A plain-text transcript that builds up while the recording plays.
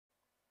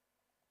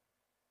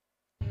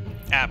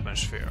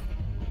atmosphere.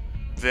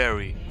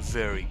 Very,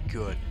 very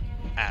good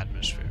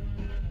atmosphere.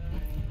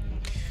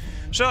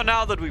 So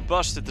now that we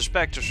busted the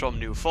Spectres from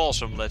New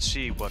Folsom, let's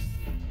see what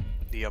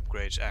the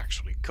upgrades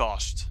actually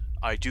cost.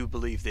 I do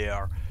believe they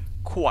are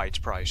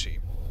quite pricey.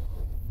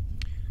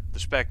 The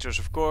Spectres,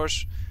 of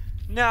course.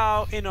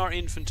 Now in our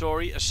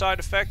inventory, a side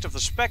effect of the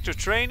Spectre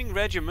training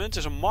regiment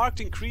is a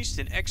marked increase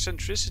in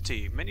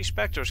eccentricity. Many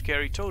Spectres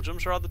carry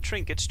totems or other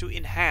trinkets to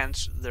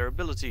enhance their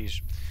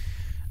abilities.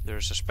 There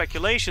is a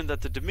speculation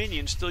that the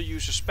Dominion still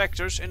uses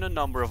Spectres in a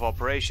number of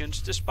operations,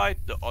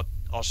 despite the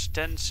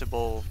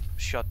ostensible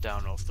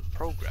shutdown of the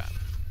program.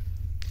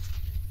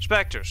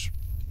 Spectres.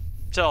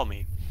 Tell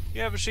me,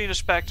 you ever seen a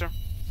Spectre?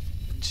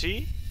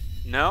 See?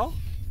 No?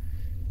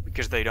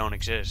 Because they don't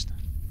exist.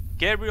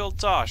 Gabriel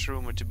Tosh,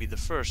 rumored to be the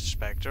first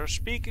Spectre,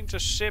 speaking to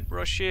Sip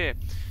Rocher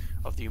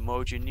of the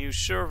Emoji News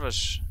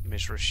Service.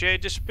 Miss Rocher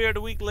disappeared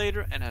a week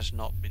later and has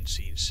not been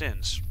seen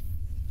since.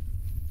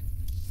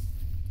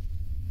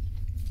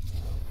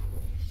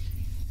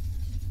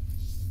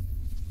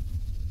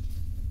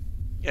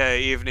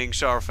 Evening,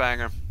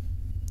 Starfanger.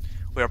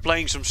 We are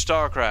playing some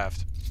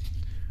StarCraft.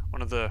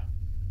 One of the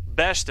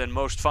best and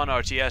most fun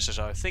RTSs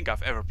I think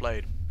I've ever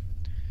played.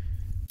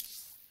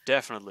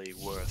 Definitely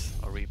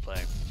worth a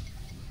replay.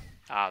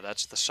 Ah,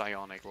 that's the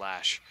Psionic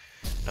Lash.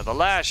 Now the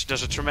Lash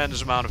does a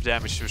tremendous amount of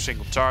damage to a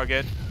single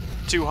target.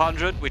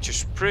 200, which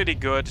is pretty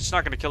good. It's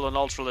not going to kill an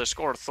Ultralisk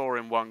or a Thor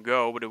in one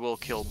go, but it will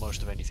kill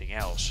most of anything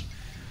else.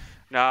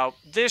 Now,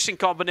 this in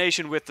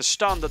combination with the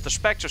stun that the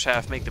Spectres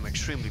have make them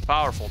extremely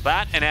powerful.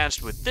 That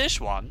enhanced with this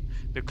one,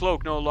 the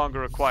cloak no longer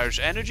requires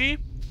energy.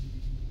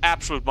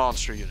 Absolute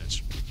monster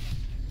units.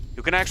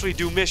 You can actually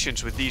do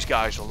missions with these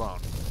guys alone.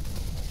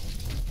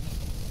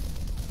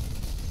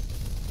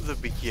 The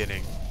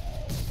beginning.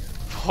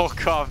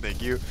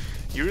 Polkovnik, you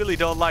really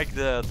don't like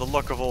the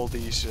look of all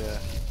these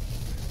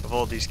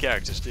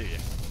characters, do you?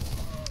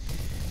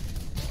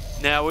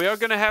 Now we are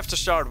gonna have to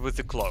start with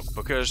the cloak,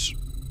 because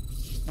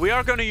we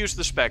are going to use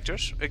the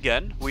Spectres.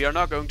 Again, we are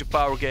not going to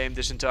power game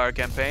this entire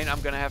campaign.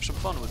 I'm going to have some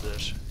fun with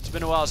this. It's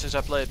been a while since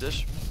I played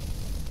this.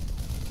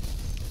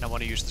 And I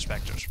want to use the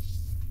Spectres.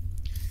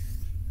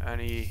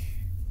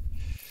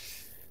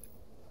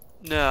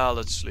 No,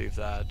 let's leave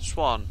that.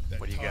 Swan,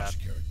 what do you got?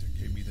 That character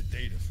gave me the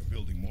data for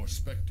building more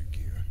Spectre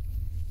gear.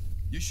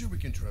 You sure we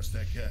can trust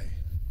that guy?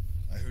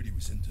 I heard he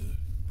was into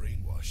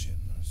brainwashing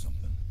or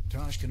something.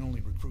 Tosh can only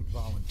recruit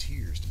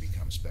volunteers to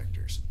become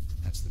Spectres.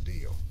 That's the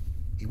deal.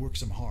 He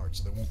works them hard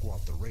so they won't go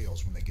off the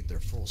rails when they get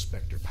their full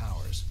Spectre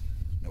powers.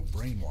 No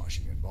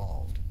brainwashing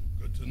involved.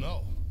 Good to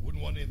know.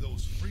 Wouldn't want any of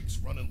those freaks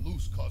running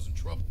loose causing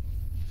trouble.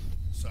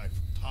 Aside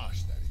from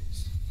Tosh, that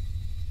is.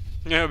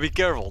 Yeah, be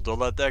careful. Don't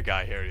let that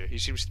guy hear you. He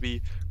seems to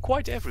be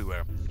quite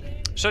everywhere.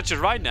 Such as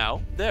right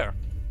now, there.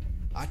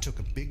 I took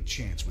a big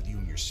chance with you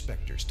and your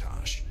Spectres,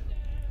 Tosh.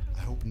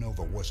 I hope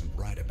Nova wasn't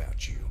right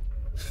about you.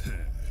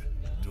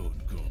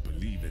 Don't go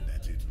believing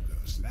that little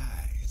girl's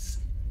lies.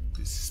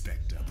 This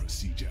Spectre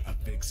procedure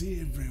affects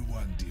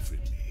everyone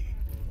differently.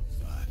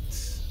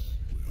 But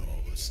we're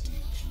all still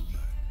human.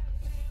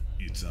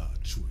 It's our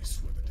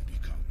choice whether to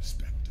become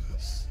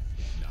Spectres.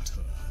 Not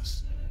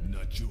hers,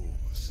 not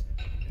yours,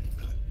 and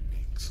not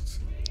Minx's.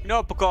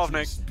 No, Polkovnik.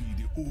 Must be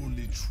the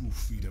only true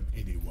freedom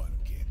anyone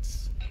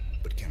gets.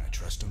 But can I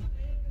trust him?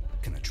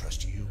 Can I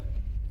trust you?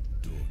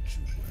 Don't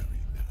you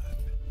worry, none.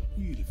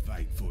 We'll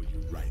fight for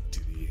you right to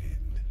the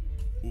end.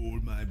 All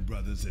my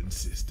brothers and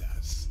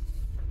sisters.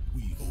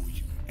 We owe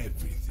you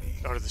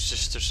everything. Are the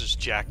sisters as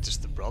jacked as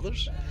the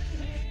brothers?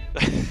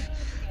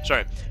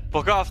 Sorry.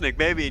 Polkovnik,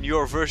 maybe in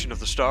your version of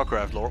the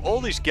StarCraft lore,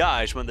 all these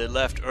guys, when they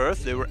left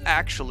Earth, they were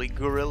actually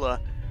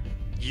gorilla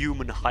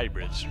human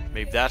hybrids.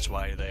 Maybe that's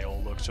why they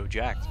all look so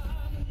jacked.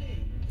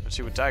 Let's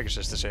see what Tigers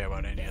has to say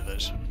about any of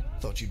this.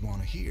 Thought you'd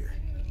want to hear.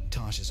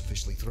 Tosh is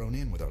officially thrown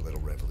in with our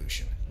little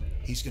revolution.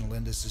 He's gonna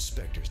lend us his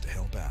Spectres to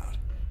help out.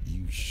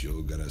 You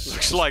sure got a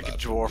Looks like a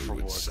dwarf from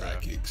Warcraft.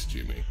 Psychics,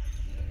 Jimmy.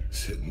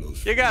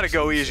 You gotta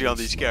go easy on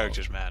these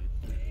characters, man.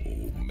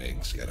 Old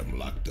Meg's got him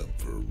locked up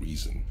for a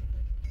reason.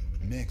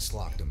 Meg's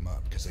locked him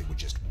up because they were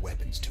just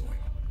weapons to him.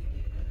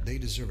 They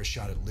deserve a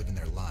shot at living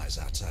their lives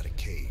outside a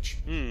cage,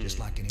 just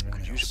like anyone else. I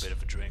could use a bit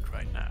of a drink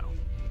right now.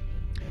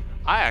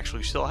 I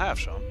actually still have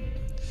some.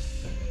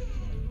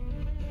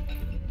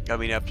 I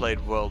mean, I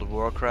played World of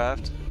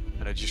Warcraft,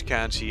 and I just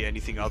can't see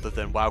anything other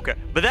than WoW.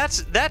 But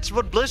that's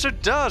what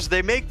Blizzard does.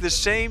 They make the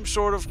same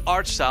sort of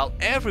art style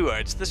everywhere.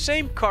 It's the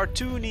same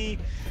cartoony,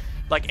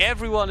 like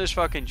everyone is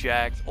fucking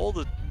jacked. All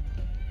the,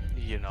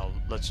 you know,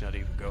 let's not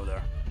even go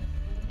there.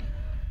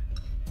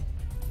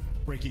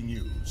 Breaking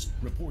news.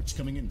 Reports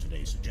coming in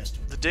today suggest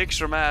the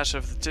dicks are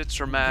massive, the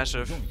tits are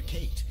massive,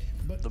 Kate,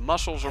 the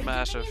muscles are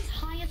massive,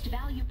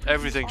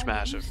 everything's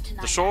massive.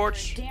 The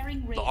swords,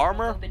 the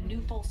armor.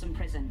 New Folsom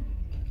Prison.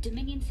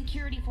 Dominion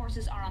security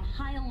forces are on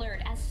high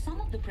alert as some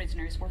of the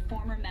prisoners were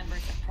former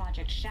members of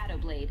Project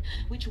Shadowblade,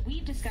 which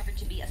we've discovered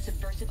to be a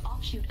subversive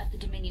offshoot of the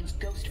Dominion's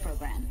Ghost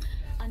program.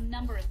 A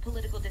number of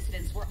political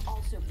dissidents were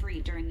also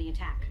freed during the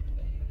attack.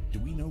 Do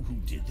we know who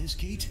did this,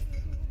 Kate?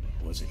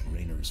 Was it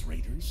Raynor's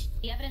raiders?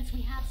 The evidence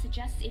we have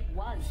suggests it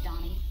was,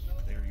 Donnie.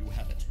 There you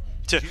have it.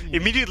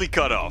 Immediately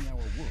cut off. Our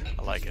world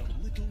I like it. is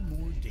a little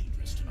more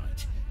dangerous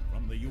tonight.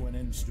 From the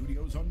UNN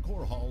studios on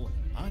Core Hall,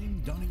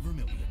 I'm Donnie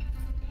Vermillion.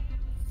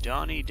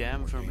 Donnie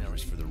damn Dangerous Vermillion.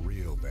 for the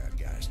real bad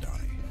guys,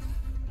 Donnie.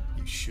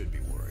 You should be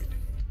worried.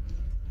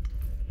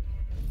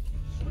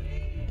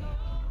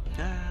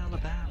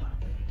 Alabama,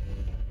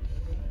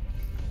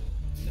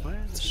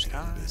 where the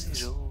sky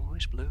is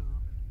always blue.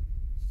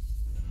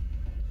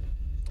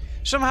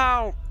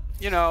 Somehow,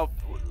 you know,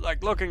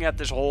 like looking at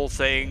this whole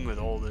thing with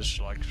all this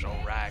like so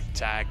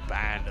ragtag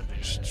band and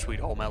this Sweet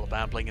Home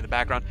Alabama playing in the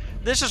background,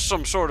 this is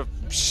some sort of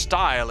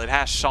style. It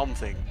has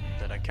something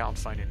that I can't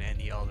find in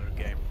any other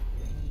game.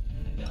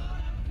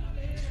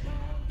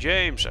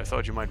 James, I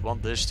thought you might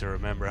want this to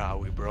remember how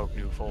we broke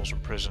New Folsom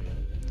Prison.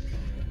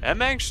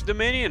 MX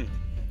Dominion,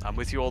 I'm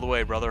with you all the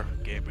way, brother.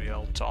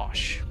 Gabriel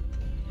Tosh.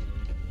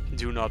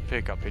 Do not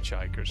pick up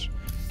hitchhikers.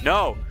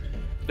 No,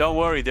 don't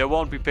worry, they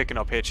won't be picking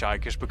up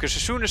hitchhikers, because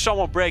as soon as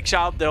someone breaks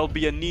out, there'll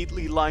be a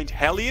neatly lined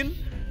Hellion,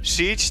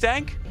 Siege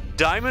Tank,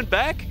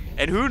 Diamondback,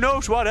 and who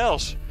knows what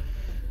else.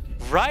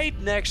 Right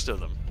next to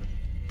them.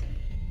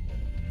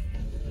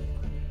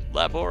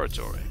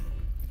 Laboratory.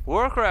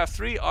 Warcraft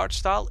 3 art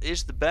style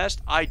is the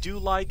best. I do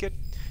like it.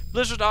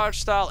 Blizzard art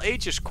style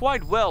ages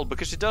quite well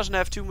because it doesn't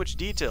have too much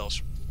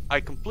details. I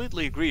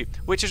completely agree,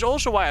 which is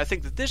also why I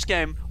think that this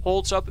game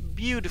holds up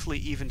beautifully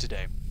even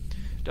today.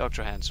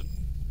 Dr. Hansen.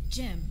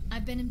 Jim,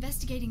 I've been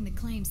investigating the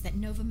claims that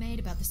Nova made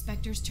about the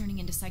Spectres turning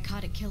into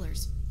psychotic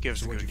killers. Give us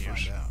So the what'd good you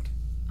news. find out?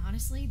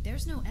 Honestly,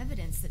 there's no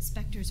evidence that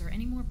Spectres are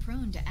any more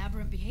prone to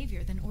aberrant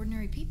behavior than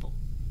ordinary people.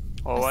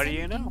 Oh, what A do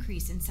you sudden know?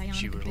 increase in psionic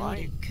She was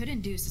ability lying. could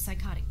induce a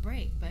psychotic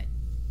break, but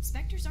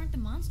Spectres aren't the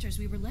monsters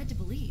we were led to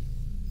believe.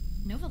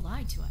 Nova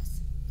lied to us.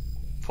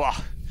 Well,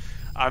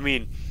 I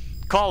mean,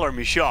 color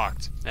me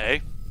shocked, eh?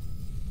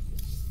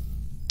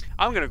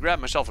 I'm gonna grab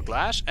myself a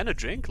glass and a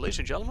drink, ladies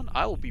and gentlemen.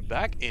 I will be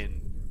back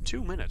in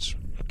 2 minutes.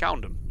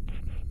 Count them.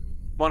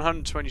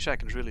 120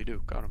 seconds, really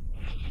do. Count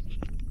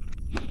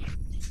them.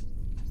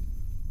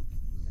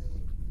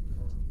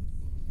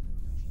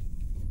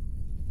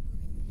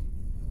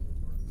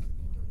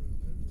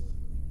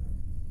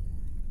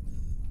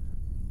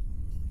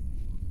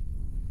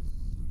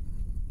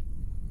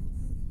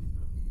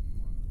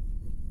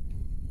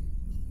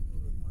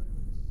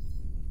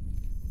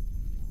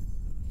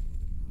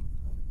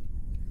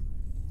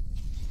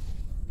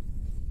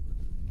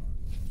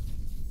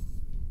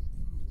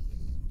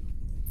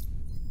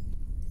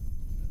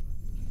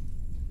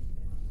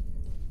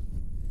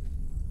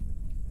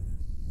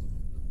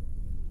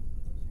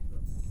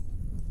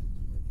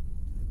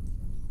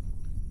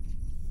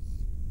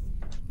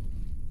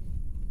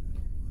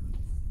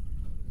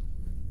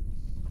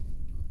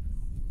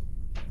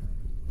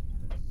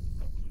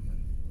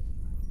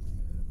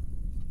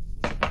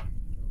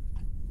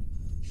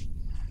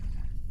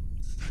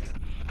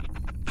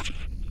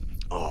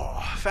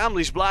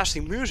 Family's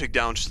blasting music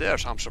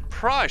downstairs. I'm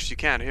surprised you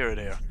can't hear it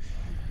here.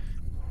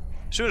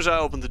 As soon as I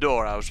opened the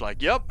door, I was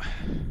like, yep,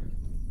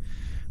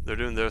 they're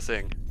doing their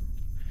thing.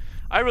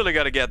 I really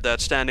gotta get that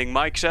standing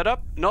mic set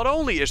up. Not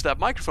only is that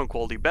microphone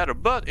quality better,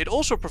 but it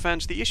also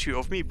prevents the issue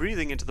of me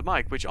breathing into the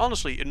mic, which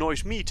honestly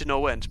annoys me to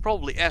no end,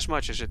 probably as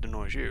much as it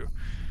annoys you.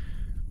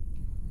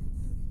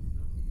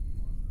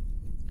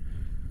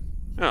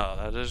 No,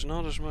 that is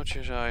not as much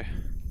as I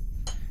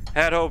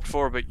had hoped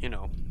for, but you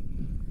know.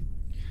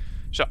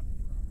 So,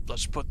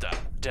 let's put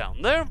that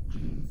down there.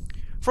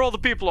 For all the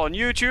people on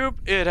YouTube,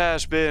 it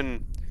has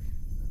been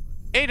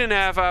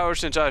 8.5 hours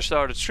since I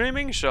started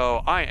streaming,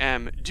 so I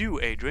am due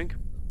a drink.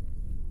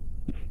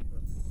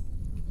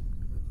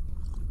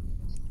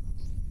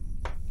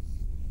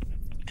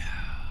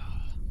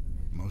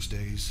 Most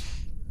days,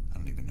 I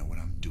don't even know what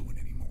I'm doing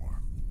anymore.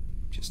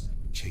 Just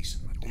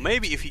chasing my Well,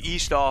 maybe if you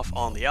eased off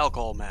on the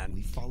alcohol, man,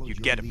 We followed you'd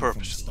your get a lead from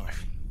purpose the in start.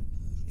 life.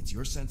 It's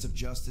your sense of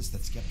justice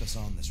that's kept us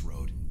on this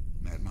road.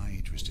 Matt, my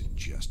interest in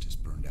justice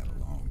burned out a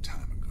long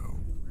time ago.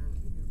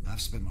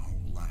 I've spent my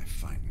whole life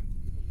fighting.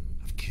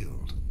 I've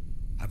killed.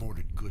 I've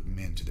ordered good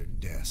men to their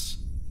deaths.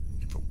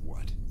 And for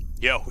what?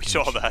 Yo, we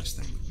saw Finish that. this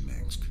thing with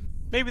Minsk.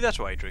 Maybe that's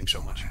why I drink so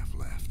All I much. have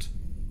left.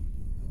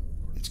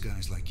 It's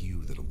guys like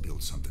you that'll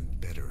build something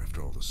better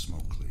after all the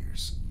smoke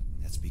clears.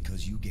 That's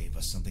because you gave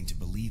us something to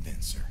believe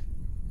in, sir.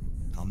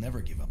 I'll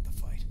never give up the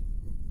fight.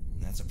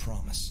 And that's a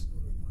promise.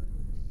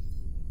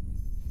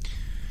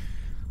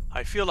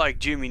 I feel like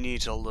Jimmy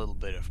needs a little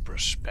bit of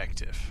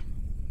perspective.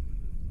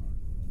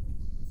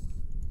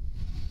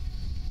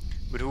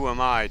 But who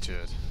am I to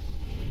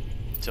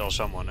tell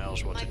someone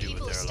else what My to do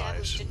people with their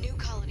established lives? a new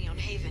colony on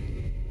Haven.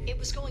 It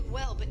was going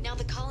well, but now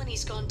the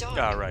colony's gone dark.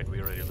 Alright,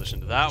 we already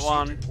listened to that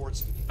one.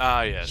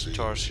 Ah, yes,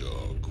 Tars. Your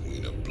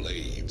Queen of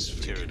Blades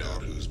figured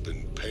out who's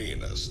been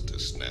paying us to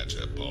snatch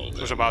up all that.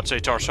 I was about to say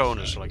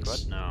Tarsonus, like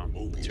what? No,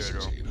 Tyrador.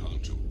 Mobius'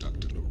 Honcho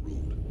Dr.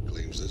 Narud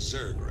claims the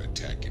Zerg are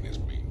attacking his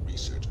main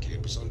research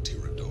campus on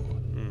Tyrador.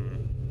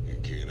 He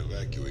can't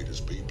evacuate his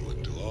people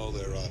until all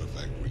their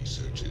artifact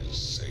research is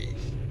safe.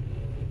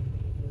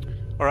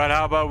 Alright,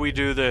 how about we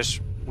do this?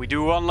 We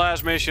do one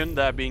last mission,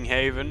 that being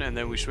Haven, and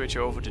then we switch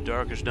over to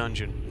Darkest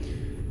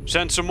Dungeon.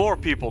 Send some more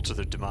people to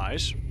the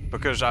demise.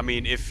 Because, I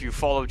mean, if you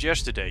followed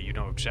yesterday, you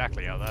know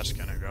exactly how that's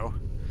gonna go.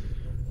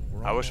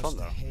 That was fun,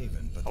 though.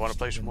 I want to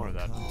play some more of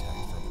that.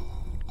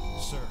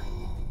 Sir,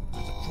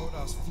 there's a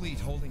Protoss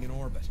fleet holding in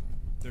orbit.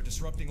 They're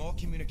disrupting all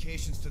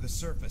communications to the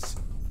surface.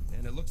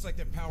 And it looks like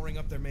they're powering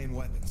up their main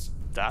weapons.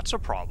 That's a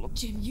problem.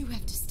 Jim, you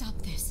have to stop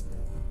this.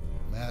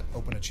 Matt,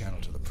 open a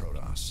channel to the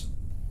Protoss.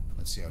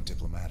 Let's see how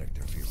diplomatic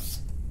they're feeling.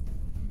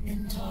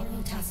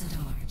 Intaro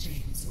Tassadar,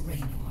 James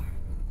Raynor.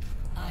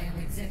 I am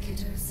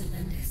Executor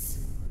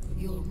Celendis.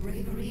 Your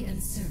bravery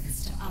and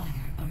service to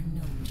Ire are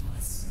known to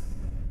us.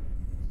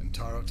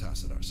 Intaro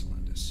Tassadar,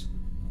 Celendis.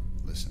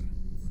 Listen,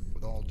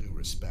 with all due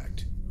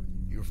respect,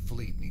 your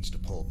fleet needs to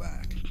pull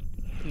back.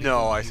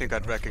 No, I think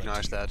I'd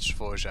recognize that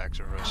voice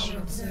actor as... Our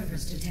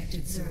observers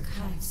detected Zerg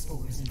hive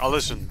spores in I'll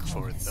listen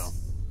for it, though.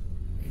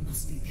 They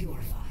must be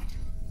purified.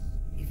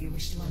 If you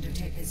wish to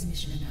undertake this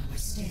mission in our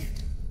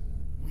stead,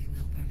 we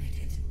will permit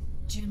it.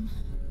 Jim,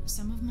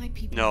 some of my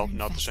people No, are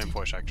not the same infested.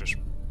 voice actors.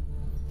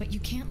 But you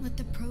can't let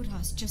the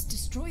Protoss just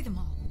destroy them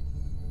all.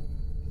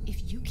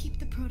 If you keep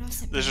the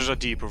Protoss at This bay, is a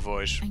deeper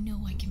voice. I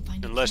know I can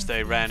find Unless a they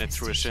cure for ran the it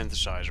through a infestation.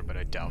 synthesizer, but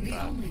I doubt The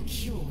that. only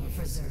cure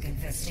for Zerg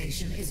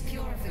infestation is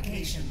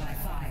purification by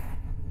fire.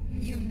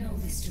 You know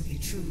this to be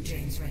true,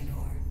 James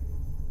Raynor.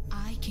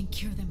 I can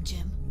cure them,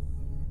 Jim.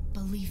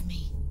 Believe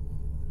me.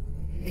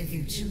 If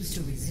you choose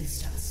to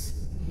resist us,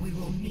 we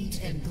will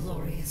meet in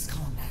glorious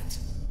combat.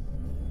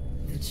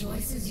 The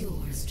choice is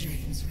yours,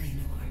 James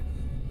Raynor.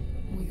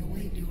 We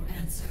await your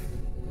answer.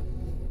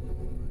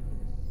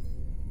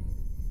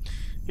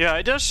 Yeah,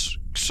 it does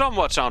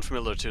somewhat sound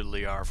familiar to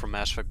Liar from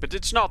Mass Effect, but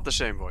it's not the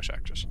same voice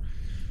actress.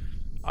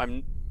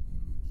 I'm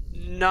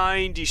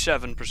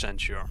 97%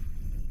 sure.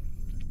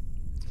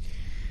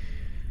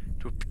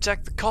 Do we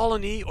protect the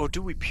colony or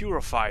do we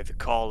purify the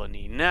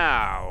colony?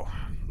 Now,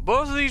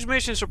 both of these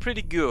missions are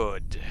pretty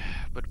good,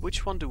 but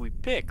which one do we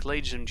pick,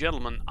 ladies and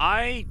gentlemen?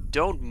 I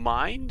don't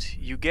mind.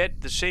 You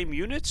get the same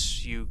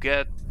units, you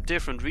get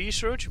different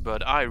research,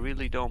 but I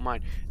really don't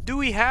mind. Do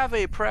we have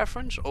a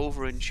preference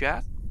over in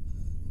chat?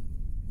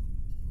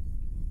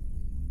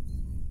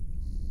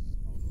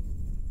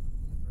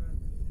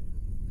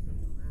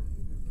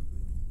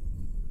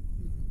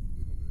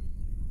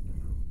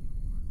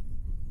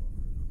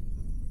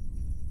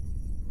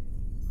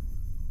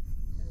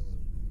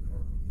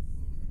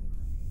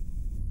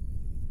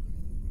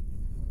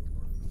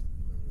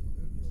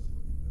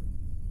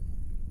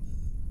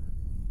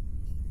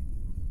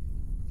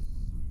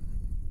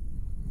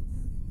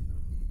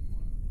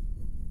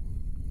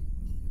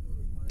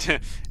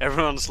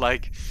 Everyone's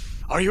like,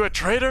 are you a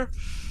traitor?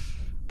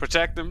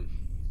 Protect them.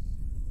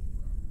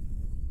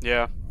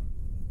 Yeah.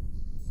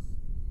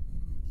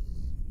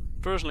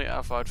 Personally,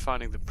 I find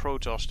finding the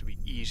Protoss to be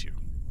easier.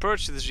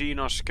 Purge the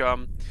Xenos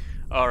scum.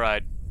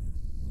 Alright.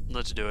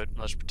 Let's do it.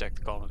 Let's protect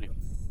the colony.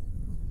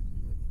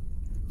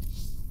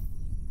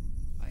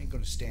 I ain't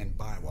gonna stand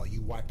by while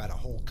you wipe out a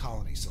whole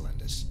colony,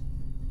 Celendis.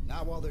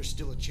 Not while there's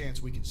still a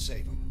chance we can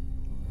save them.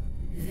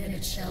 Then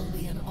it shall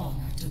be an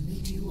honor to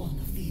meet you on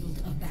the field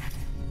of battle.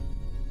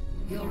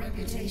 Your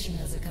reputation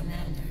as a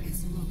commander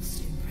is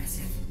most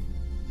impressive.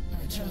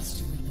 I trust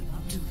you will live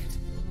up to it.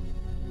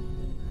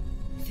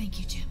 Thank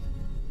you, Jim.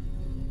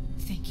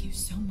 Thank you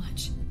so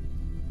much.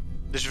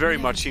 This very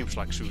much seems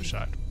like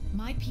suicide.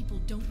 My people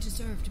don't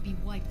deserve to be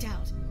wiped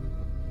out.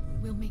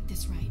 We'll make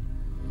this right.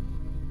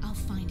 I'll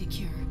find a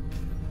cure.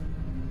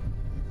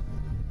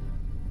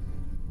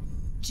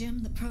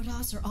 Jim, the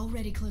Protoss are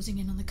already closing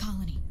in on the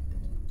colony.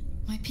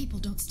 My people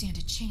don't stand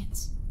a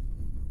chance.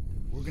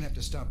 We're gonna have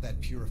to stop that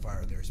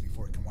purifier of theirs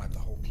before it can wipe the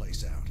whole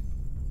place out.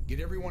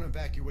 Get everyone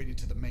evacuated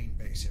to the main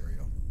base,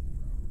 Ariel.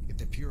 If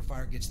the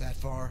purifier gets that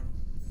far,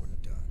 we're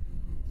done.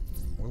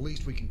 Or at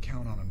least we can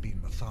count on them being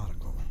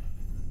methodical.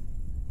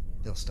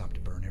 They'll stop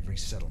to burn every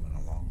settlement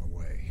along the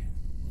way.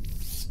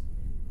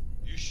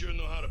 You sure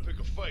know how to pick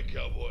a fight,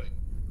 cowboy.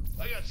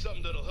 I got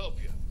something that'll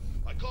help you.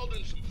 I called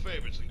in some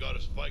favors and got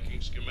us Viking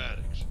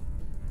schematics.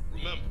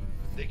 Remember,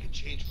 they can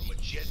change from a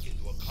jet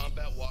into a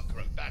combat walker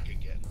and back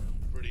again.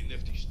 Pretty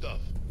nifty stuff.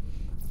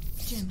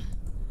 Jim,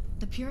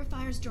 the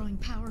purifier's drawing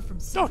power from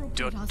several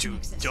Protoss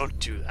nexus. Don't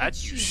do that,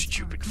 Its you shields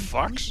stupid are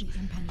fucks.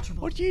 completely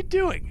impenetrable. What are you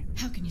doing?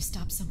 How can you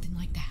stop something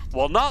like that?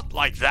 Well, not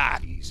like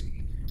that. Easy.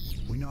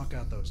 We knock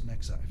out those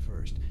Nexi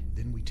first,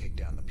 then we take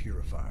down the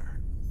purifier.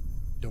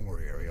 Don't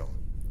worry, Ariel.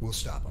 We'll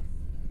stop them.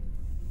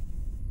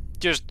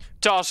 Just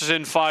tosses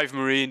in 5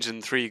 Marines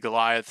and 3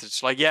 Goliaths.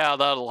 It's like, yeah,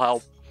 that'll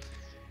help.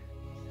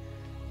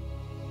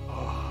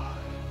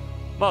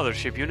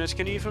 Mothership units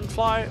can even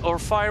fly or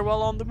fire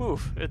while on the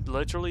move. It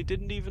literally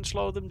didn't even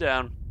slow them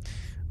down.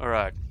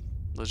 Alright,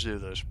 let's do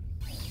this.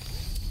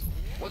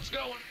 What's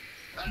going?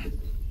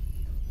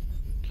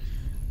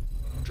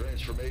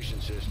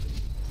 Transformation system.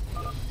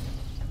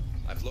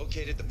 I've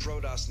located the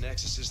Protoss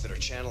nexuses that are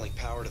channeling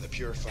power to the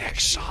purifier.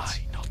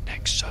 Nexi, not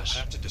Nexus.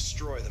 We'll have to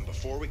destroy them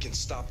before we can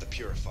stop the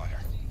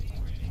purifier.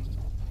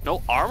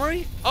 No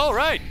armory?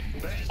 Alright.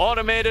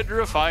 Automated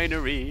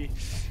refinery.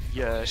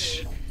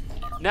 Yes.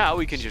 Now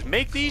we can just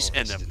make these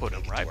and then put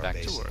them right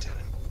back to work.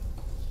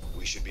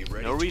 We should be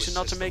ready No reason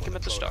not to make them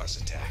at the start.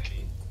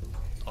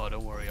 Oh,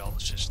 don't worry, I'll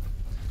assist.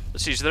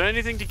 Let's see, is there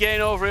anything to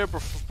gain over here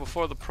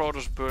before the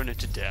Protoss burn it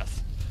to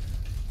death?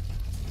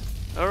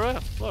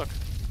 Alright, look.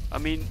 I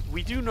mean,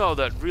 we do know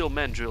that real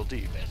men drill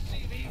deep.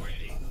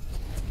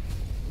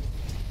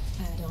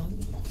 Add-on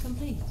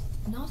complete.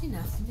 Not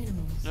enough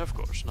minerals. Of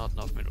course, not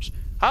enough minerals.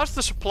 How's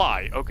the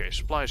supply? Okay,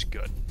 supply is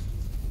good.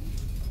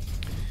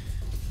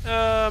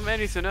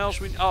 Anything else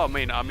we... Oh, I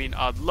mean,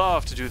 I'd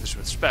love to do this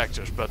with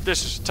Spectres, but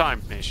this is a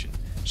timed mission.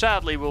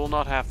 Sadly, we will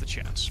not have the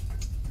chance.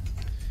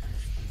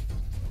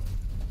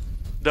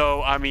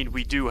 Though, I mean,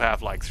 we do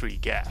have like 3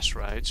 gas,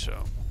 right?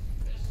 So,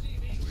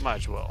 might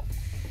as well.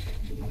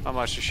 How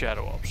much is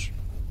Shadow Ops?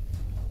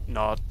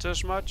 Not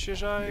as much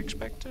as I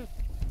expected.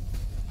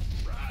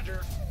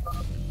 Roger.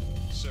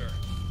 Sir,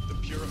 the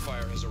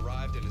Purifier has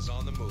arrived and is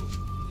on the move.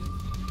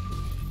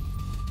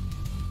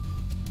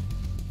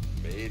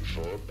 Made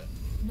for...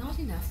 Not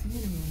enough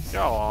minerals.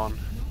 Go on.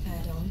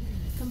 Add-on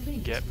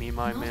complete. Get me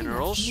my Not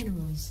minerals. enough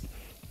minerals.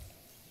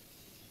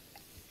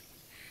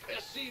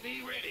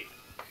 SCV ready.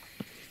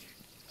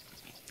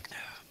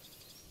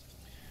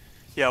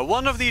 Yeah,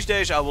 one of these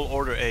days I will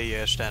order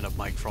a stand-up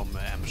mic from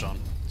Amazon,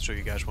 so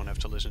you guys won't have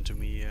to listen to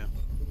me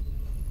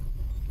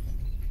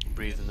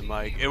breathe in the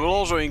mic. It will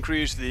also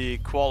increase the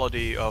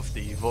quality of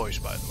the voice,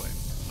 by the way,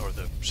 or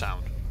the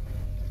sound.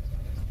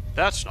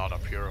 That's not a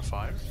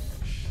purifier.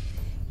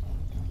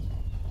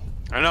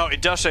 I know,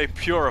 it does say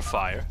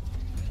purifier.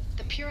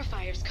 The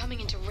Purifier's coming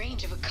into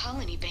range of a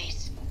colony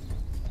base.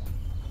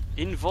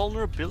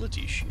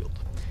 Invulnerability shield.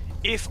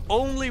 If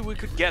only we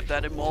could get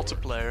that in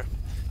multiplayer.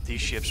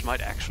 These ships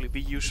might actually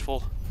be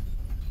useful.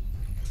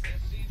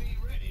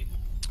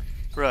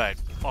 Right,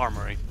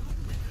 armory.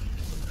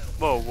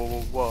 Whoa, whoa,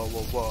 whoa, whoa,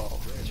 whoa, whoa.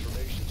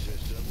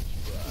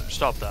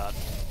 Stop that.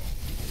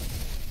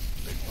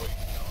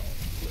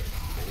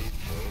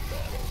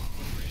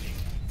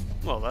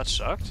 Well, that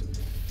sucked.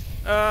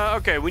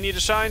 Okay, we need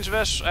a science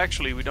vessel.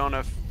 Actually, we don't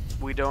have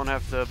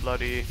the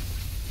bloody...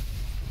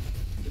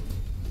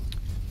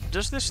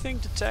 Does this thing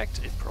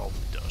detect? It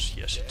probably does.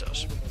 Yes, it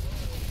does.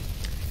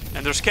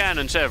 And there's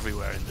cannons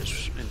everywhere in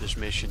this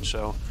mission,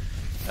 so...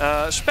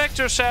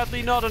 Spectre,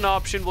 sadly, not an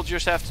option. We'll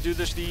just have to do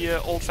this the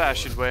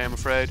old-fashioned way, I'm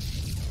afraid.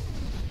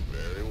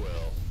 Very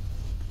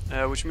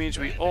well. Which means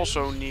we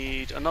also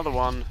need another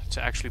one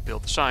to actually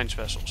build the science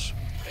vessels.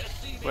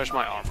 Where's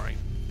my armory?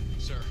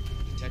 Sir,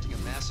 detecting a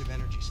massive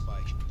energy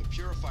spike. The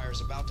Purifier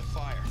is about to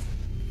fire.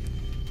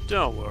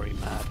 Don't worry,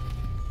 Matt.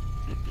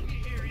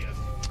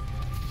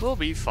 We'll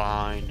be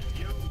fine.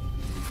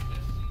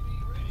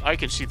 I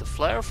can see the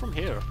flare from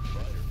here.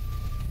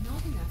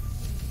 Not enough.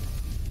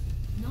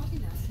 Not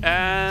enough.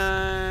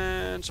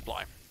 And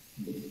supply.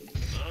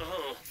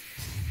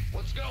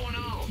 What's going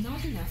on?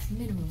 Not enough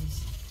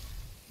minerals.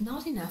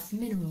 Not enough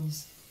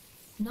minerals.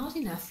 Not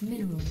enough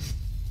minerals.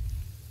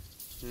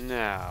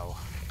 Now,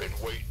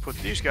 put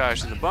these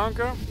guys in the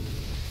bunker.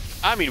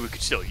 I mean, we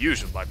could still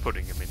use them by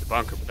putting them in the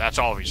bunker, but that's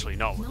obviously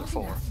not what they're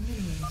for.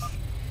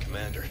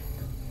 Commander,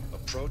 a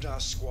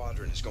Protoss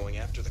squadron is going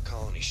after the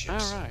colony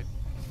ships. Alright.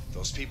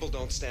 Those people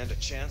don't stand a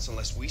chance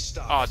unless we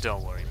stop. Oh,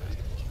 don't worry, man.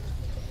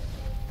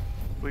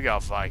 We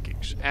got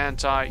Vikings.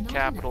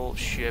 Anti-capital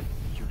ship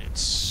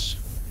units.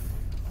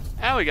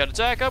 And we got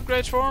attack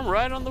upgrades for them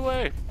right on the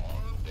way.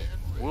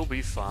 We'll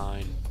be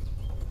fine.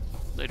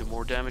 They do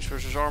more damage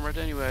versus armored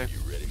anyway.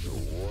 You ready for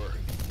war?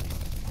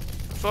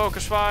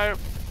 Focus fire.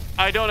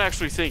 I don't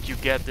actually think you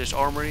get this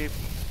armory.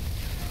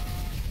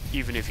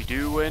 Even if you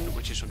do win,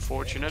 which is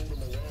unfortunate.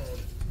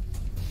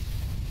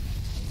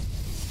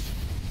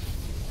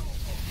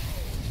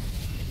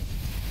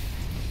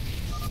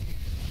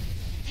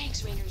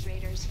 Thanks,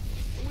 Raiders.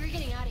 We're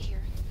getting out of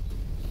here.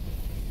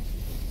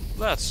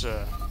 Let's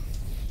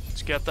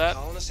get that.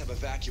 Colonists have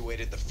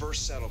evacuated the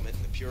first settlement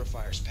in the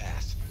Purifier's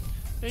path.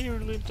 And you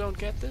really don't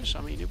get this?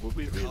 I mean, it would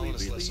be really,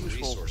 really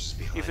useful.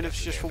 Even if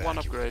it's just for one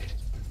upgrade.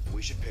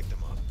 We should pick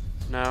them up.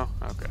 No?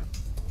 Okay.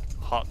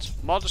 Hot.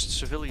 Modest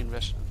civilian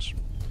residence.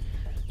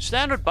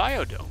 Standard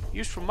biodome.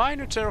 Used for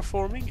minor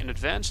terraforming and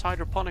advanced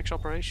hydroponics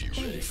operations.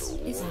 Base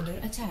is under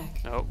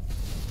attack. No.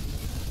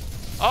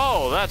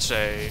 Oh, that's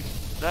a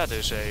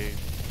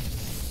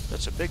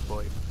big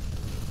boy.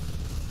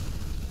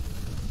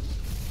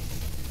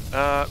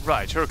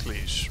 Right,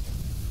 Hercules.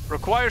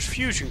 Requires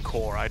fusion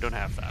core. I don't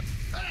have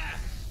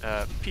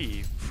that.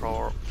 P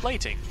for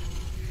plating.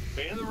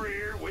 In the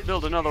rear with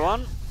Build another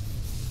one.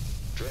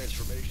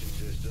 transformation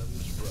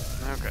systems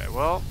prime. Okay,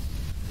 well.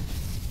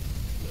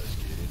 Let's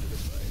get into the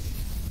fight.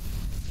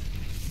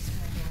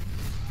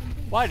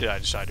 Why did I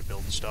decide to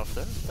build the stuff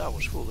there? That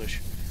was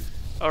foolish.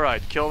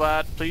 Alright, kill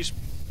that, please.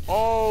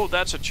 Oh,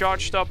 that's a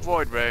charged up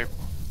Void Ray.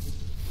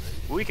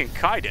 We can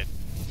kite it.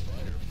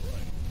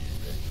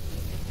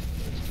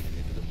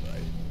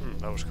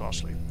 That was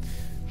costly.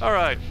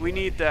 Alright, we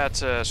need that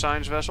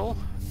science vessel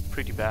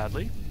pretty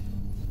badly.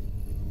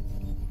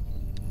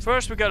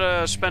 First we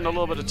gotta spend a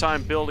little bit of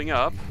time building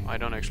up. I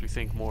don't actually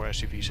think more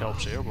SCVs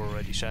helps here. We're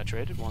already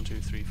saturated. 1, 2,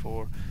 3,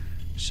 4,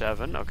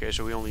 7. Okay,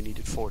 so we only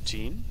needed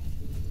 14.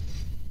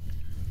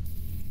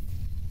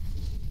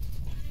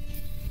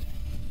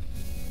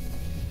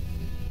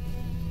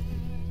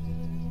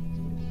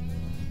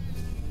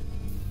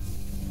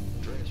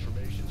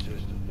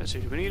 Let's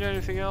see, do we need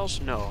anything else?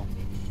 No.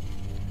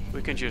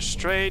 We can just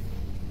straight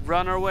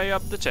run our way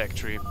up the tech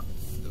tree.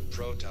 The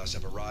Protoss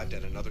have arrived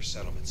at another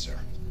settlement, sir.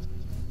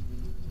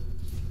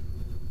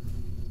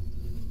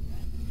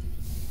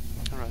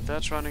 Alright,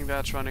 that's running,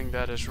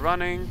 that is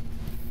running.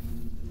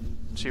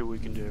 Let's see what we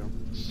can do.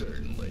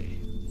 Certainly.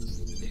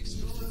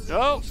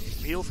 No!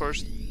 Heal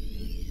first.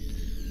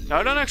 Now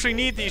I don't actually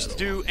need these to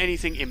do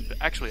anything in...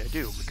 Actually I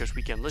do, because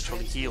we can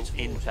literally heal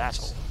in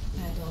battle.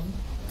 Add-on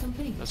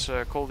complete. Let's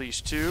call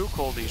these 2,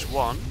 call these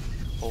 1,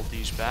 hold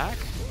these back.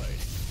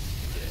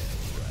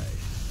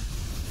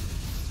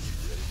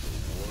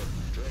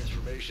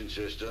 Transformation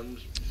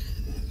systems.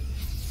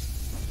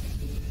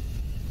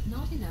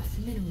 Not enough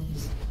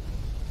minerals.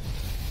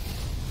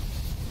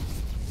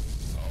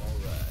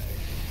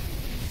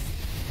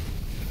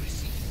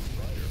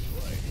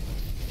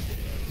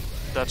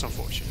 That's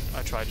unfortunate.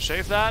 I tried to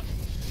save that.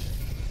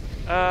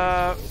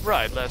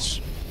 Right,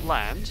 let's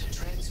land.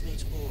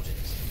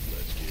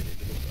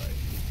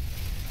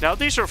 Now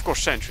these are of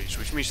course sentries,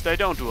 which means they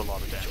don't do a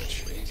lot of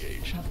damage.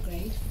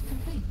 Upgrade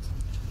complete.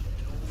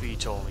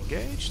 VTOL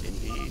engaged,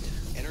 indeed.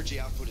 Energy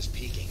output is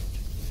peaking.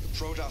 The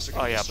Protoss are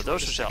going to but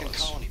those are destroy the second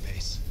zealots. colony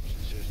base.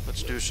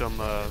 Let's do some,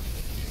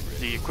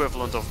 the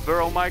equivalent of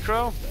Burrow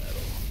Micro.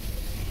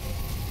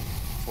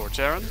 For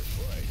Terran.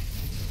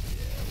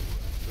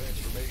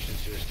 Transformation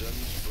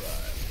systems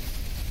prime.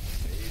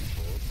 Made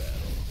for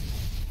battle.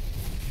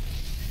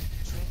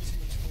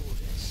 Transmit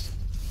orders.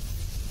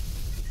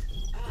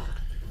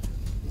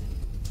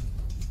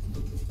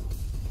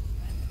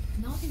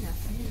 Not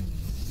enough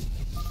minerals.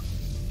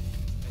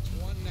 That's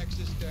one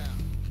Nexus down.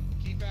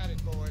 Keep at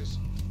it, boys.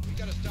 We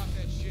gotta stop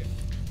that ship.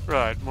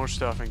 Right, more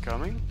stuff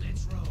incoming.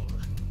 Let's roll.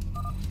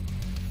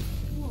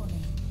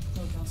 Warning.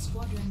 Protoss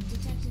squadron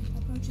detected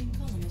approaching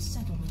colonist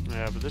settlement.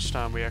 Yeah, but this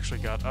time we actually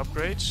got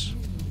upgrades.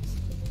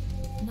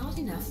 Not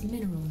enough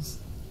minerals.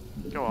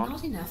 Go on.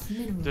 Not enough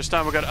minerals. This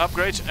time we got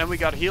upgrades, and we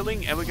got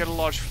healing, and we got a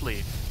large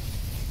fleet.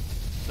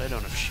 They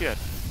don't have shit.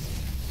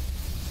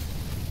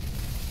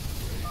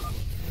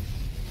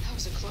 That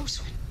was a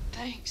close one.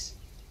 Thanks.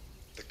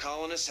 The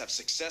colonists have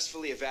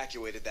successfully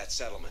evacuated that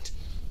settlement.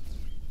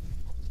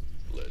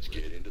 Let's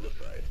get into the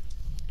fight.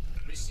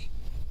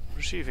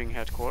 Receiving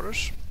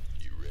headquarters.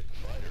 You ready?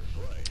 Fight or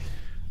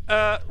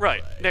flight?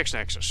 Right, next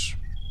Nexus.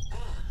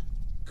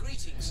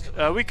 Greetings,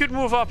 We could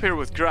move up here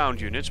with ground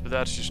units, but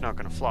that's just not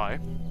gonna fly.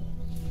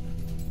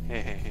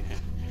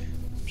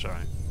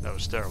 Sorry, that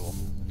was terrible.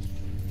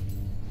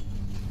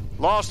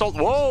 Lost all.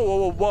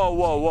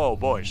 Whoa,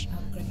 boys.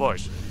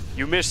 Boys,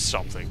 you missed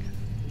something.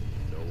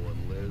 No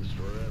one lives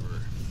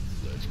forever.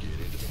 Let's get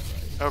into the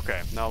fight.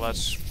 Okay, now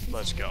let's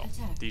go.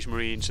 These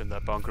Marines in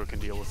that bunker can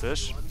deal with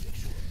this.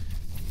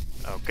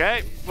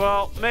 Okay,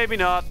 well, maybe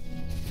not.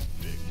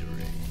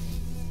 Victory.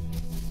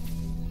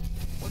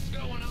 What's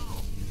going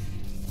on?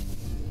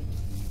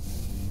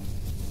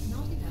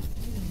 Not enough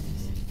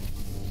minerals.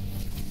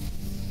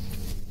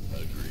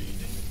 Agreed.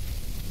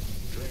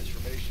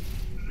 Transformation.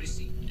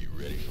 You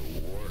ready for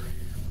war?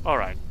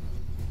 Alright,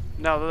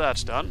 now that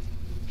that's done.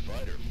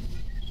 Fighter.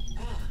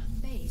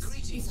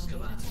 Base is under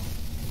attack.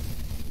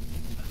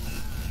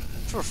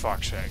 For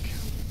fuck's sake.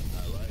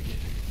 I like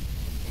it.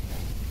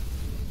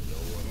 No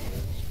one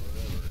lives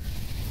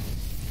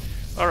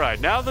forever. Alright,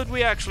 now that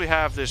we actually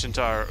have this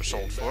entire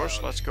assault force,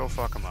 let's go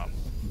fuck them up.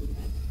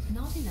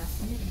 Not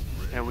enough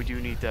minerals. And we do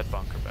need that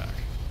bunker back.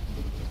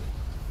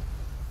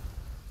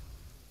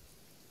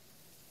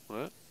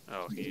 What?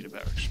 Oh, you need a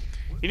barracks.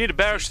 You need a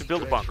barracks to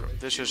build a bunker.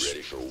 This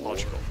is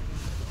logical.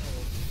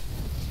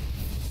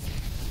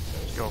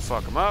 Go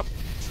fuck them up.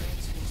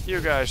 You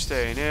guys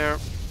stay in here.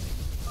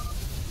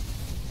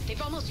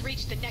 They've almost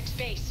reached the next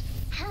base.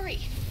 Hurry!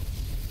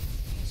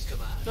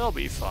 They'll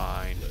be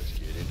fine. Let's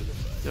get into the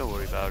fight. Don't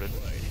worry about it.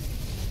 Yeah,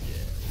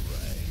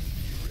 right.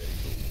 You ready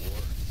for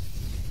war?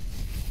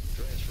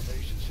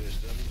 Transformation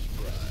systems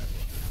prime.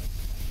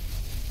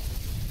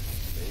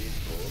 Made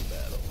for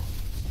battle.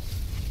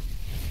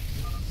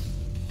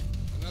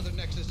 Another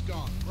Nexus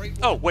gone. Great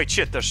work. Oh, wait,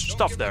 shit, there's Don't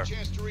stuff give them there. a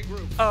chance to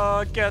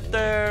regroup. Get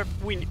there.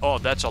 Oh,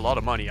 that's a lot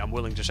of money. I'm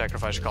willing to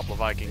sacrifice a couple of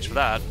Vikings for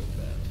that.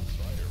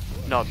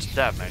 Not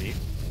that many.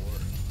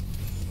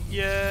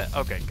 Yeah,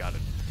 okay, got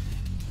it.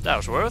 That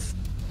was worth.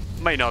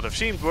 May not have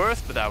seemed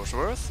worth, but that was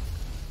worth.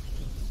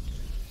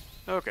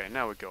 Okay,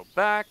 now we go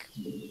back,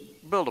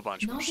 build a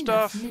bunch more Not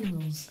stuff, enough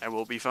minerals. and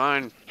we'll be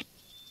fine.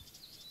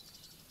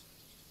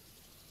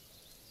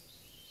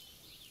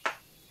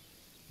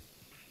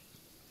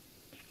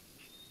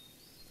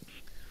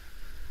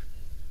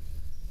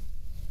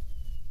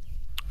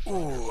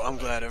 Ooh, I'm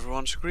glad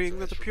everyone's agreeing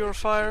that the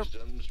purifier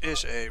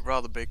is a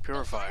rather big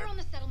purifier. Fire on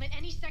the settlement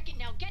any second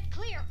now. Get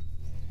clear.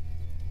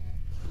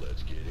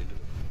 Let's get into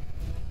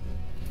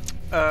the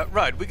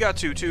Right, we got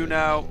 2-2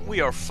 now.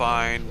 We are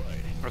fine.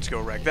 Let's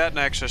go wreck that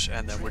Nexus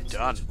and then we're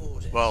done.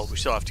 Well, we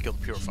still have to kill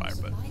the Purifier,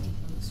 but...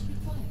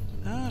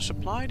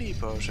 supply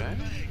depots, eh?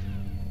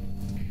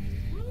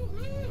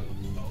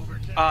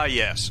 Ah,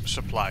 yes,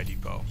 supply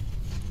depot.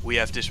 We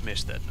have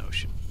dismissed that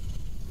notion.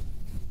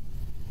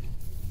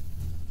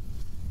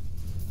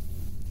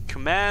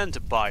 Command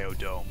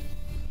biodome.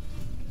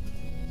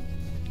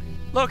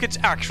 Look, it's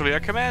actually a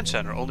command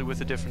center, only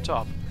with a different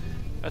top.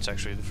 That's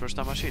actually the first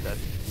time I see that.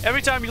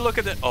 Every time you look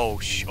at it... Oh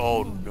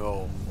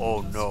no.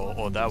 Oh no.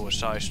 Oh, that was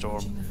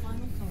Psystorm.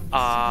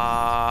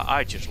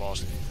 I just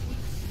lost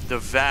the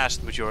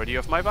vast majority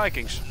of my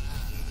Vikings.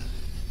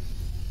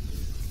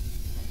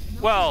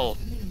 Well,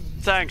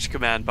 thanks,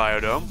 Command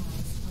Biodome.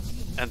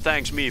 And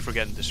thanks me for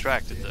getting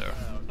distracted there.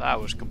 That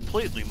was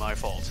completely my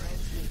fault.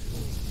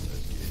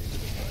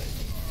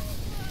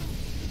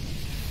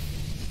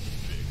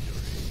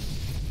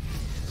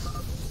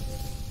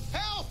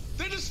 Help!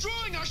 They're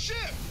destroying our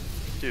ship!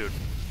 Dude,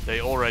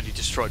 they already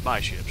destroyed my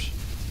ships.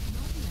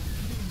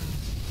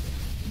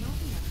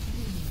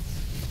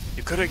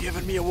 You could have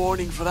given me a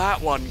warning for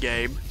that one,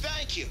 game.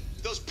 Thank you.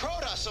 Those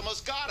Protoss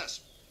almost got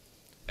us.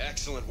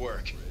 Excellent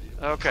work.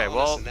 Okay, Colonists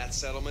well, in that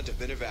settlement have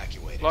been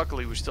evacuated.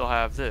 Luckily we still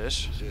have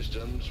this.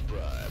 Systems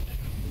primed.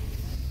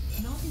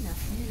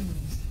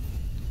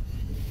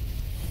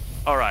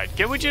 Alright,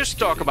 can we just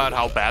talk about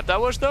how bad that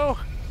was, though?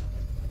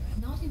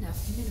 Not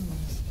enough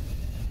minerals.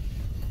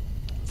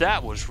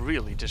 That was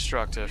really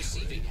destructive.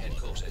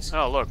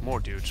 Oh, look, more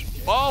dudes.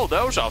 Oh,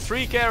 those are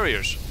 3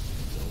 carriers.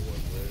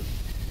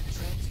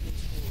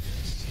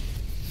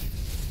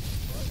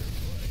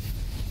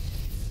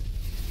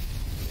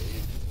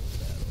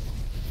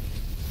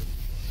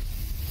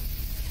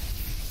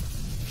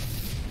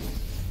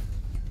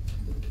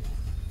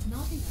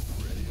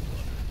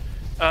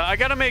 I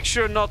gotta make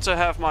sure not to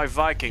have my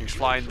Vikings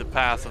fly in the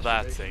path of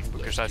that thing,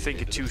 because I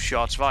think it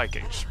 2-shots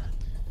Vikings.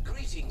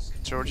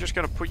 So we're just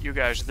gonna put you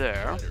guys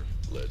there.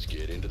 Let's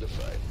get into the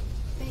fight.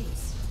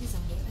 Base is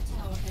under a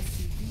tower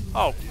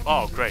SCV.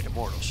 Oh, great,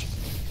 Immortals.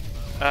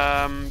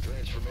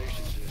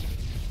 Transformation systems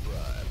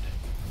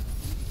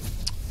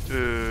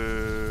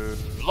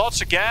primed.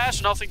 Lots of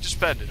gas, nothing to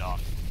spend it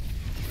on.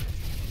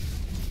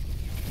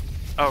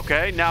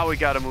 Okay, now we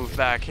gotta move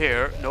back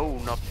here. No,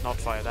 not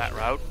via that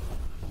route.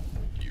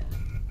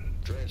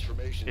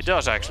 It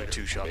does actually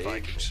 2-shot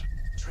Vikings.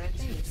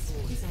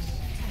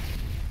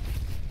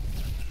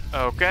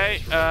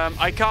 Okay,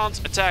 I can't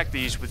attack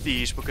these with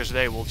these because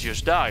they will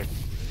just die.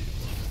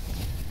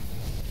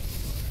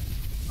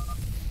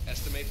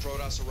 Estimate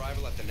Protoss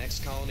arrival at the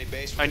next colony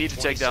base. I need to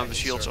take down the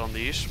shields on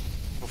these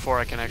before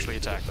I can actually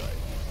attack them.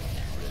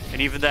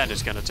 And even then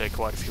it's gonna take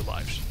quite a few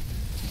lives.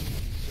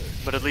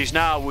 But at least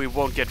now we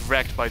won't get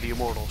wrecked by the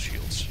Immortal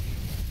shields.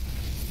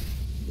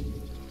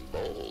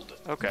 Bold.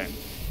 Okay.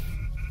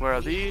 Where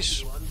are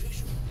these?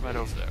 Right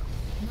over there.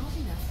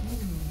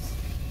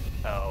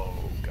 Oh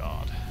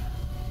god.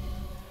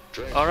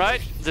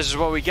 Alright, this is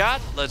what we got.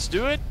 Let's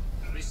do it.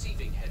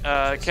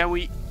 Can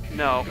we...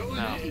 No,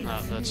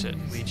 that's it.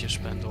 We just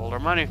spent all our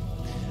money.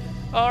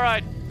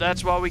 Alright,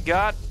 that's what we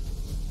got.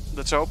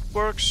 Let's hope it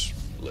works.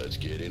 Let's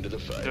get into the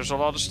fight. There's a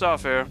lot of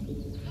stuff here.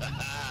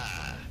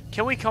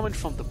 Can we come in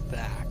from the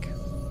back?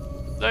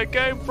 They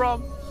came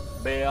from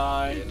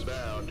behind.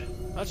 Inbound.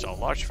 That's a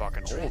large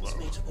fucking hole,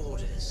 though.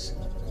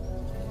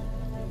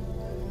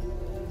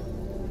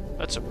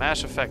 That's a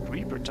Mass Effect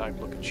Reaper type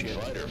looking shit.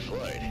 Fight or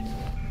flight.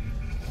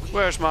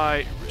 Where's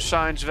my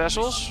science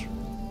vessels?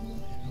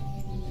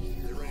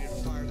 They're ready to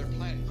fire their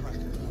planet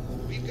cracker.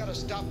 We've got to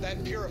stop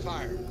that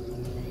purifier.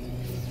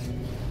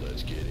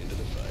 Let's get into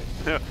the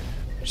fight.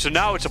 So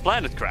now it's a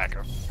planet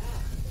cracker.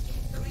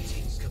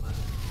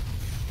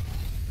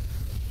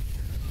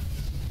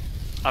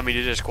 I mean,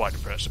 it is quite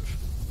impressive.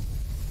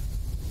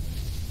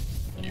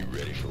 You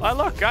ready for? Ah,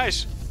 look,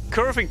 guys,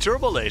 curving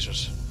turbo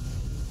lasers.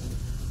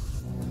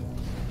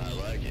 I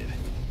like it.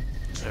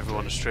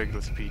 Everyone is triggered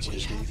with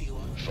PTSD.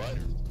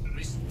 Fighter.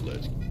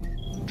 Let's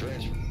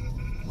transfer.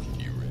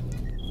 You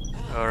ready?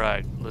 All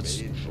right,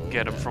 let's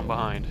get him from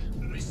behind.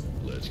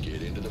 Let's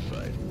get into the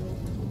fight.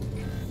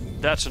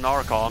 That's an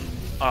Archon.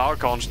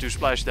 Archons do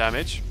splash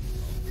damage.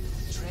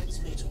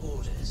 Transmit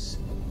orders.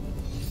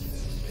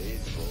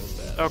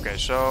 Okay,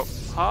 so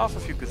half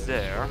of you go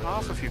there,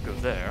 half of you go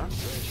there.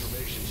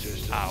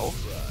 Ow.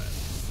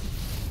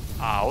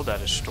 Ow,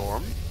 that is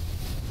Storm.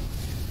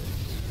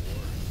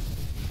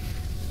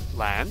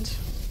 Land.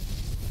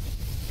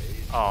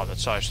 Oh, that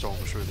side storm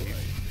was really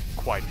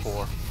quite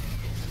poor.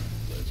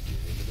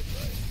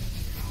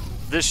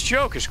 This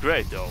choke is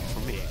great though, for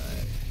me.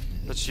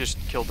 Let's just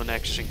kill the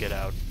Nexus and get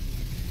out.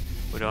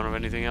 We don't have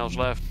anything else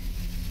left.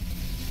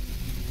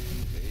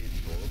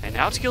 And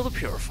now to kill the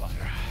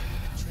Purifier.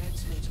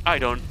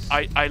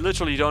 I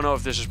literally don't know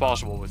if this is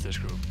possible with this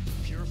group.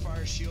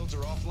 Purifier shields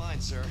are offline,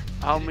 sir.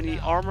 How many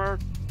armor?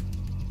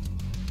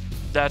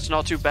 That's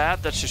not too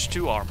bad, that's just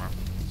 2 armor.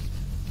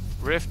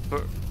 Rift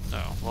per...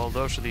 No, well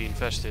those are the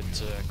infested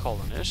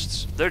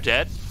colonists. They're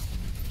dead.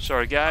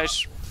 Sorry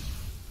guys.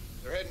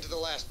 They're heading to the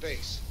last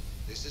base.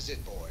 This is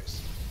it,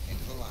 boys.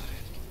 Into the line.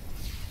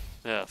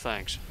 Yeah,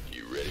 thanks.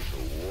 You ready for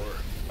war?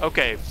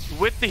 Okay,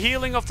 with the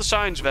healing of the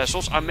science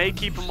vessels, I may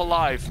keep them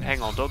alive.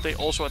 Hang on, don't they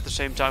also at the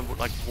same time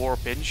like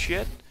warp in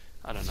shit?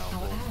 I don't know.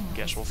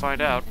 Guess we'll find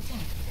out.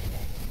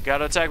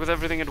 Gotta attack with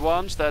everything at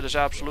once. That is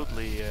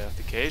absolutely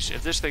the case.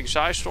 If this thing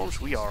side storms,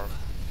 we are.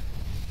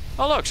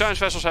 Oh look, science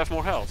vessels have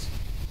more health.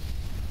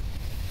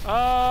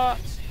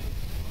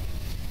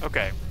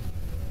 Okay.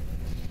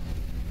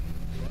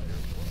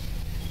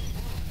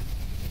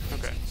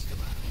 Okay.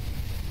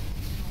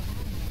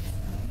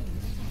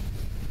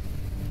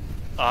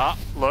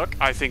 Look,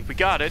 I think we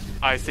got it.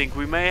 I think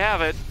we may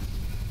have it.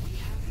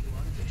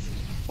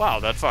 Wow,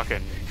 that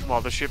fucking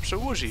mothership's so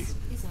woozy.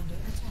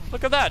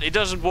 Look at that. It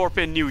doesn't warp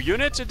in new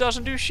units. It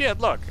doesn't do shit.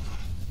 Look.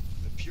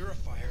 The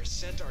Purifier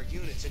sent our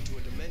units into a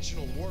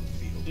dimensional warp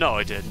field. No,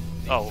 it didn't.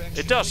 Oh,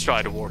 it does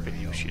try to warp in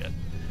new shit.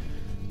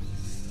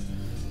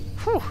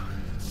 Whew.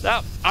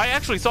 That, I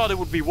actually thought it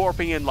would be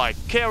warping in like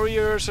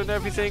carriers and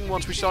everything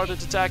once we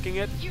started attacking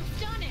it. You've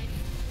done it.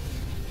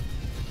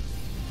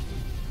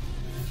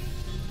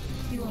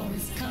 You are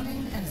as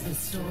cunning as the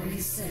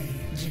stories say,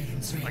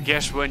 James Raynor. I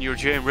guess when you're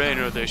James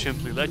Raynor, they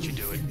simply let you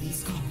do it.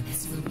 These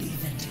colonists will be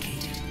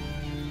vindicated.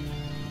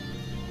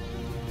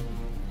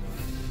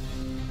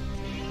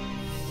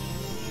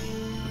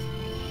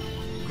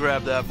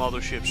 Grab that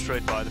mothership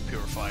straight by the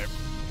Purifier.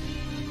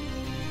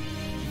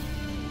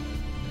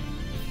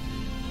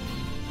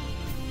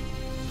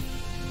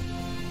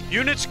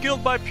 Units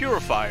killed by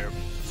Purifier,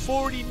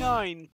 49.